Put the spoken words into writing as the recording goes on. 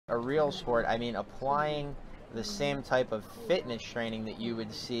a real sport, I mean applying the same type of fitness training that you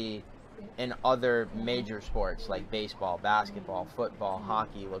would see in other major sports like baseball, basketball, football,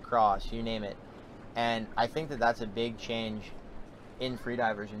 hockey, lacrosse, you name it. And I think that that's a big change in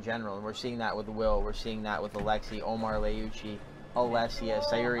freedivers in general. And we're seeing that with Will, we're seeing that with Alexi, Omar Leucci, Alessia,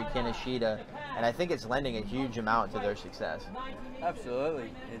 Sayuri Kinoshita, and I think it's lending a huge amount to their success.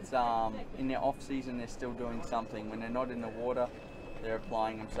 Absolutely. It's in their off season they're still doing something. When they're not in the water, they're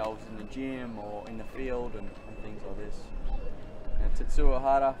applying themselves in the gym or in the field and things like this. Tetsuo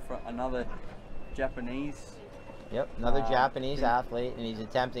Hara, another Japanese. Yep, another Japanese athlete, and he's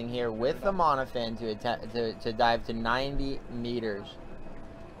attempting here with the monofin to dive to 90 meters.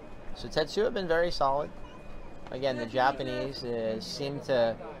 So Tetsuo have been very solid. Again, the Japanese seem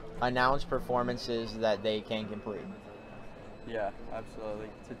to announce performances that they can complete. Yeah, absolutely.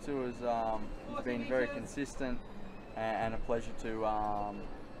 Tetsuo has been very consistent and a pleasure to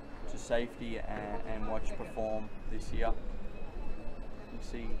safety and watch perform this year. You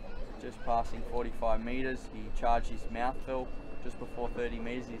see, just passing 45 meters, he charged his mouth fill just before 30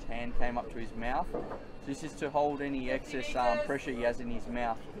 meters. His hand came up to his mouth. This is to hold any excess pressure he has in his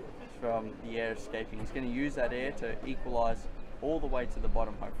mouth from the air escaping. He's going to use that air to equalize all the way to the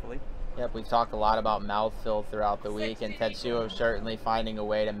bottom, hopefully. Yep, we've talked a lot about mouth fill throughout the week, and Tetsuo certainly finding a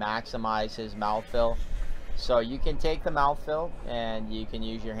way to maximize his mouth fill. So you can take the mouth fill and you can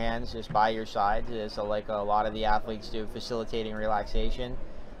use your hands just by your side, so like a lot of the athletes do, facilitating relaxation.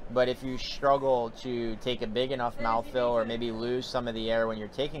 But if you struggle to take a big enough mouth fill, or maybe lose some of the air when you're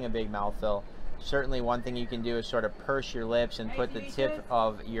taking a big mouth fill, certainly one thing you can do is sort of purse your lips and put the tip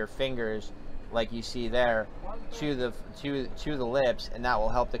of your fingers, like you see there, to the lips, and that will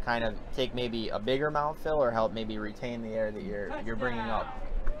help to kind of take maybe a bigger mouth fill or help maybe retain the air that you're bringing up.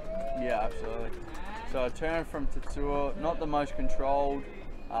 Yeah, absolutely. So a turn from Tetsuo, not the most controlled.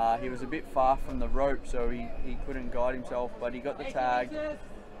 He was a bit far from the rope, so he couldn't guide himself, but he got the tag.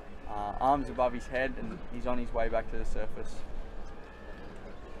 Arms above his head, and he's on his way back to the surface.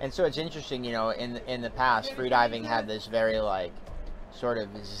 And so it's interesting, you know, in the past, freediving had this very like sort of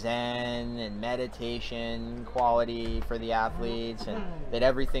zen and meditation quality for the athletes, and that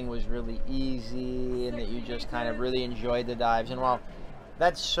everything was really easy and that you just kind of really enjoyed the dives. And while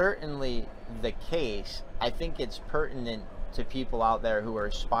that's certainly the case, I think it's pertinent to people out there who are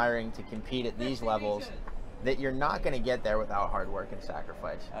aspiring to compete at these levels that you're not going to get there without hard work and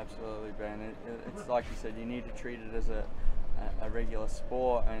sacrifice. Absolutely, Ben. It's like you said, you need to treat it as a regular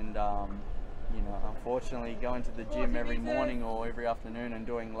sport, and you know, unfortunately, going to the gym every morning or every afternoon and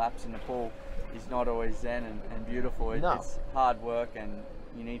doing laps in the pool is not always zen and beautiful. No. It's hard work, and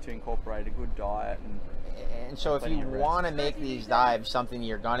you need to incorporate a good diet. And so if you want to make these dives something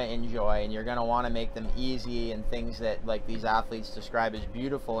you're going to enjoy, and you're going to want to make them easy and things that like these athletes describe as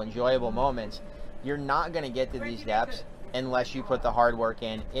beautiful, enjoyable moments, you're not going to get to these depths unless you put the hard work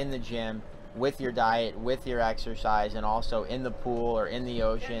in the gym, with your diet, with your exercise, and also in the pool or in the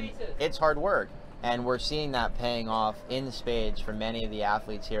ocean. It's hard work, and we're seeing that paying off in spades for many of the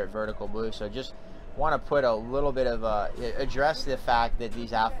athletes here at Vertical Blue. So just want to put a little bit of address the fact that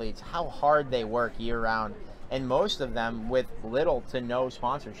these athletes, how hard they work year round, and most of them with little to no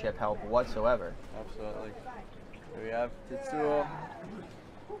sponsorship help whatsoever. Absolutely. Here we have Tetsuo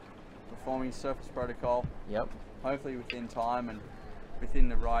performing surface protocol. Yep. Hopefully within time and within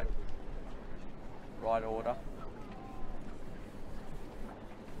the right order.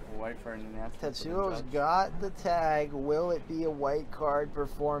 We'll wait for an announcement. Tetsuo's got the tag. Will it be a white card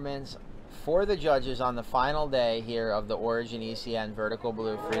performance for the judges on the final day here of the Origin ECN Vertical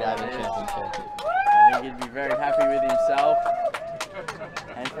Blue Freediving Championship? I think he'd be very happy with himself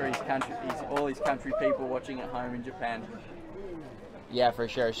and for his country, all his country people watching at home in Japan. Yeah, for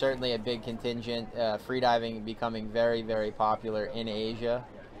sure. Certainly a big contingent. Freediving becoming very, very popular in Asia.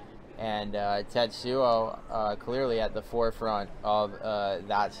 And Tetsuo clearly at the forefront of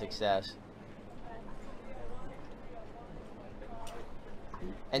that success.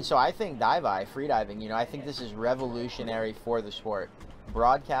 And so I think freediving, you know, I think this is revolutionary for the sport.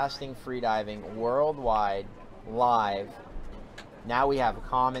 Broadcasting freediving worldwide, live. Now we have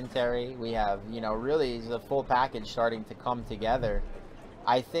commentary. We have, you know, really the full package starting to come together.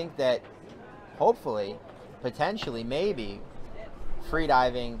 I think that hopefully, potentially, maybe,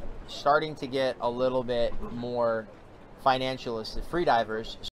 freediving starting to get a little bit more financial, freedivers